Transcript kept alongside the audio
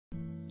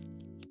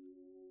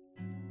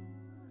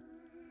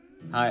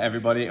Hi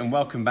everybody and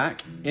welcome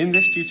back. In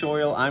this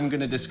tutorial I'm going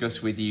to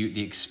discuss with you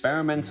the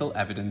experimental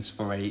evidence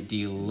for a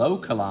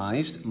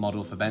delocalized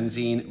model for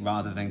benzene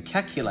rather than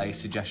Kekule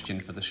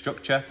suggestion for the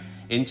structure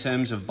in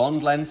terms of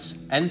bond lengths,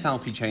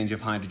 enthalpy change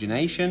of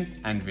hydrogenation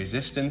and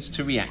resistance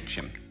to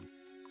reaction.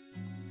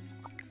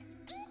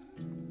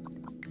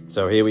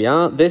 So here we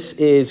are, this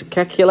is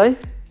Kekule,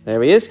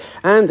 there he is,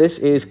 and this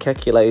is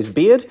Kekule's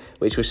beard,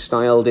 which was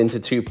styled into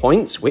 2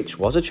 points, which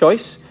was a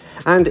choice.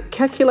 And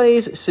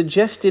Kekule's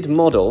suggested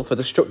model for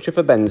the structure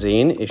for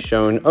benzene is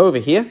shown over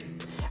here,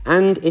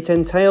 and it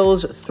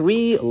entails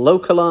 3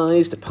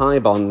 localized pi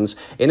bonds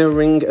in a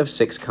ring of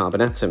 6 carbon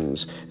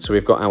atoms. So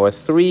we've got our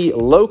 3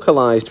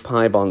 localized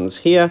pi bonds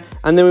here,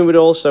 and then we would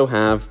also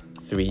have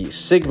 3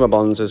 sigma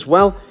bonds as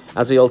well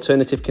as the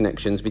alternative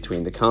connections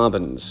between the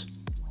carbons.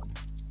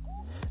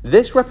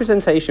 This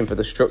representation for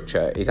the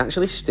structure is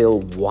actually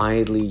still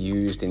widely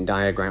used in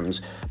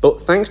diagrams,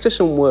 but thanks to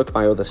some work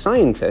by other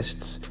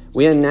scientists,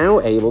 we are now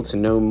able to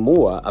know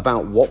more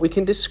about what we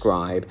can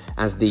describe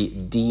as the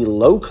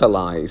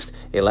delocalized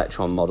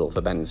electron model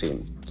for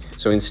benzene.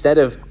 So instead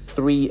of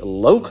 3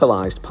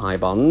 localized pi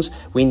bonds,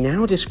 we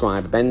now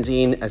describe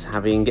benzene as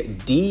having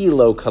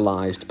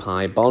delocalized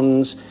pi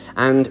bonds,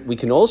 and we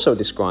can also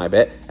describe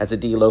it as a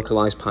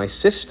delocalized pi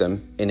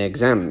system in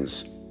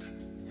exams.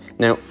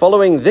 Now,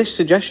 following this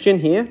suggestion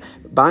here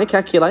by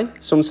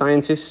Kekule, some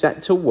scientists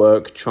set to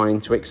work trying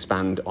to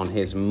expand on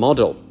his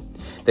model.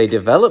 They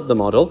developed the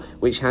model,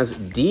 which has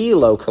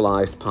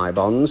delocalized pi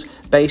bonds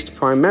based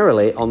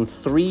primarily on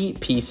 3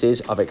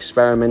 pieces of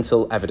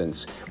experimental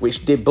evidence,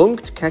 which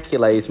debunked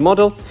Kekule's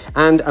model,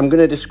 and I'm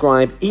going to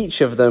describe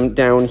each of them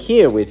down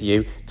here with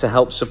you to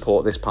help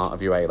support this part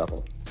of your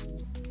A-level.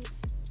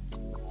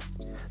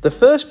 The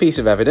first piece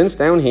of evidence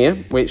down here,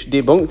 which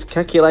debunked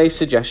Kekule's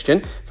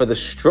suggestion for the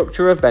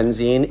structure of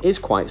benzene, is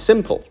quite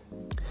simple.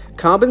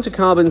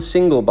 Carbon-to-carbon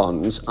single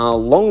bonds are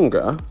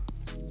longer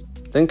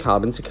than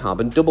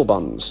carbon-to-carbon double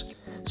bonds.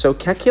 So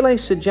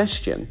Kekule's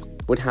suggestion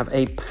would have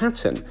a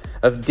pattern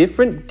of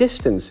different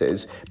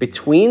distances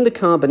between the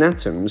carbon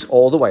atoms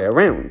all the way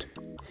around.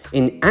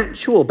 In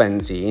actual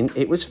benzene,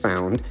 it was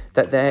found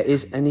that there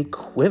is an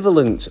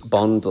equivalent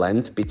bond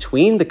length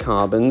between the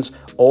carbons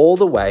all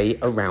the way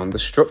around the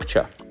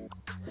structure.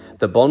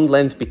 The bond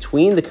length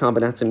between the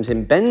carbon atoms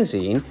in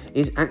benzene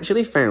is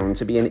actually found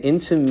to be an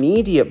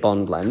intermediate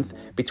bond length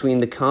between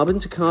the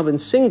carbon-to-carbon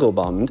single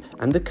bond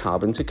and the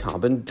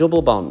carbon-to-carbon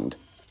double bond.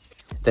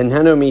 The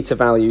nanometer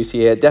values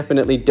here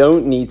definitely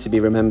don't need to be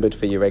remembered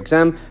for your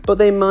exam, but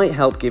they might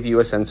help give you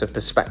a sense of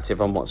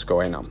perspective on what's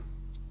going on.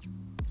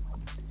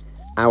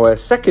 Our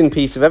second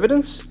piece of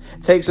evidence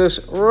takes us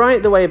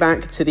right the way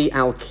back to the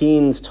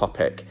alkenes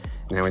topic.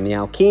 Now, in the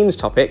alkenes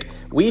topic,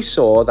 we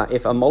saw that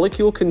if a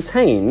molecule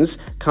contains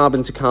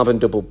carbon-to-carbon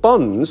double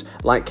bonds,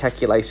 like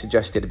Kekule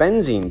suggested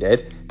benzene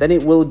did, then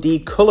it will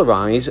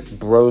decolorize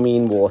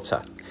bromine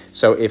water.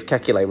 So if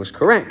Kekule was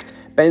correct,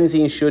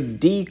 benzene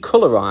should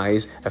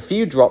decolorize a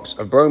few drops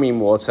of bromine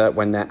water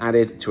when they're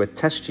added to a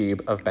test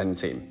tube of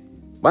benzene.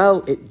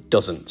 Well, it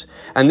doesn't.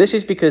 And this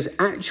is because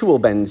actual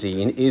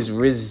benzene is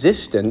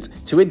resistant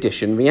to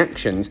addition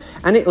reactions,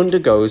 and it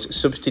undergoes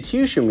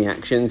substitution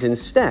reactions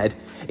instead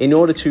in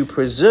order to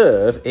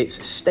preserve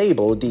its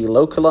stable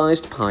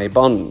delocalized pi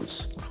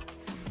bonds.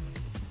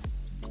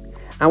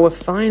 Our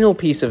final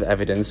piece of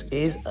evidence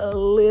is a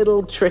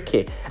little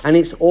tricky, and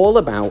it's all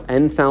about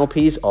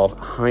enthalpies of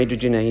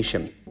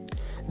hydrogenation.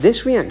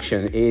 This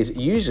reaction is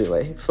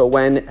usually for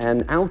when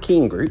an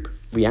alkene group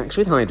reacts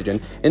with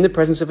hydrogen in the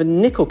presence of a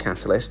nickel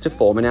catalyst to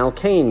form an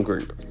alkane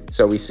group.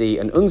 So we see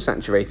an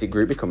unsaturated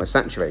group become a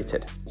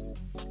saturated.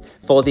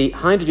 For the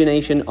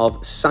hydrogenation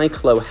of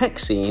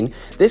cyclohexene,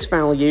 this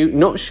value,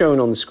 not shown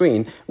on the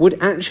screen, would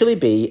actually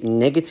be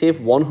negative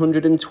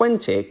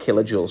 120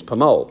 kilojoules per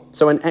mole,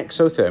 so an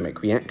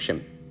exothermic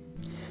reaction.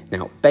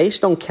 Now,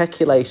 based on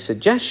Kekule's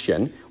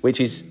suggestion,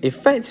 which is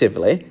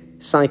effectively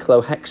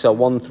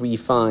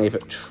cyclohexa-135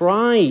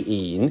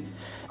 triene,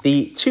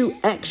 the 2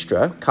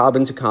 extra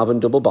carbon-to-carbon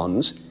double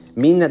bonds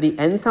mean that the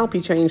enthalpy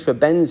change for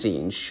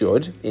benzene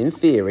should, in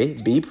theory,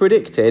 be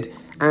predicted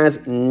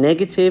as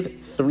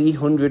negative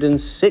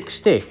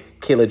 360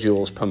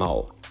 kilojoules per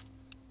mole.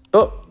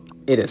 But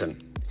it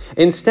isn't.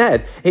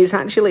 Instead, it's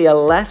actually a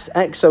less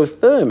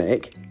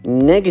exothermic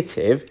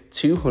negative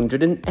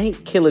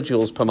 208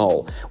 kilojoules per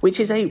mole, which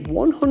is a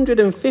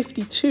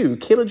 152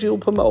 kilojoule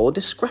per mole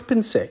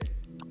discrepancy.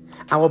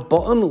 Our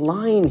bottom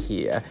line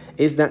here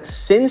is that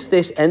since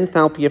this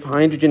enthalpy of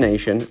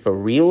hydrogenation for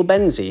real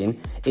benzene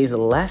is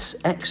less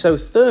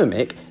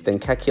exothermic than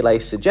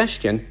Kekule's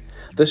suggestion,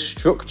 the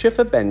structure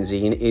for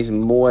benzene is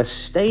more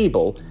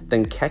stable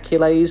than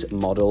Kekule's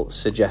model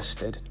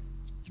suggested.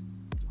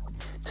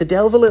 To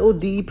delve a little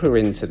deeper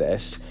into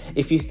this,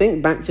 if you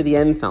think back to the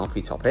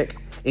enthalpy topic,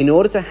 in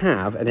order to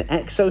have an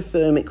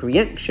exothermic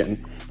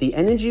reaction, the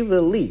energy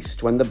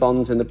released when the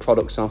bonds and the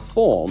products are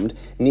formed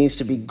needs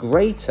to be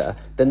greater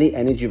than the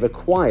energy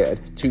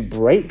required to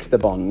break the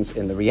bonds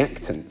in the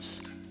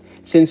reactants.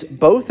 Since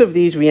both of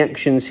these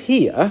reactions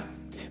here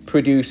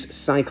produce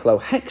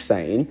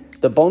cyclohexane,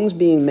 the bonds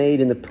being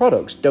made in the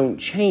products don't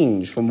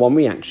change from one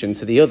reaction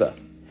to the other.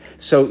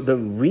 So the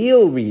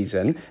real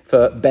reason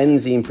for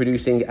benzene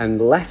producing a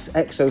less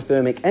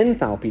exothermic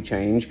enthalpy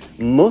change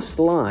must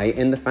lie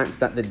in the fact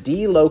that the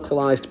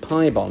delocalized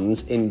pi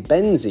bonds in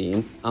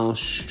benzene are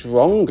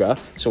stronger,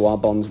 so our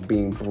bonds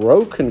being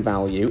broken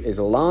value is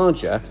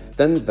larger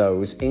than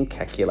those in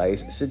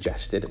Kekule's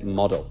suggested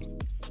model.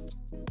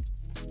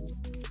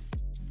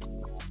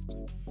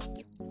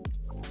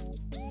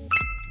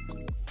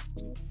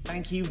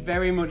 Thank you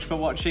very much for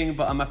watching,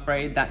 but I'm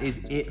afraid that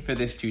is it for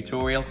this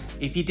tutorial.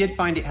 If you did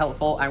find it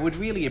helpful, I would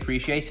really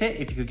appreciate it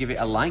if you could give it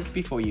a like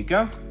before you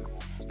go.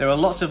 There are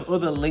lots of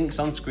other links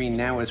on screen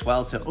now as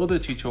well to other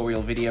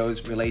tutorial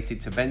videos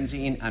related to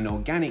benzene and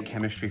organic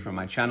chemistry from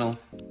my channel.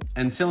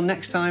 Until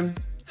next time,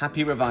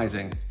 happy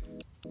revising.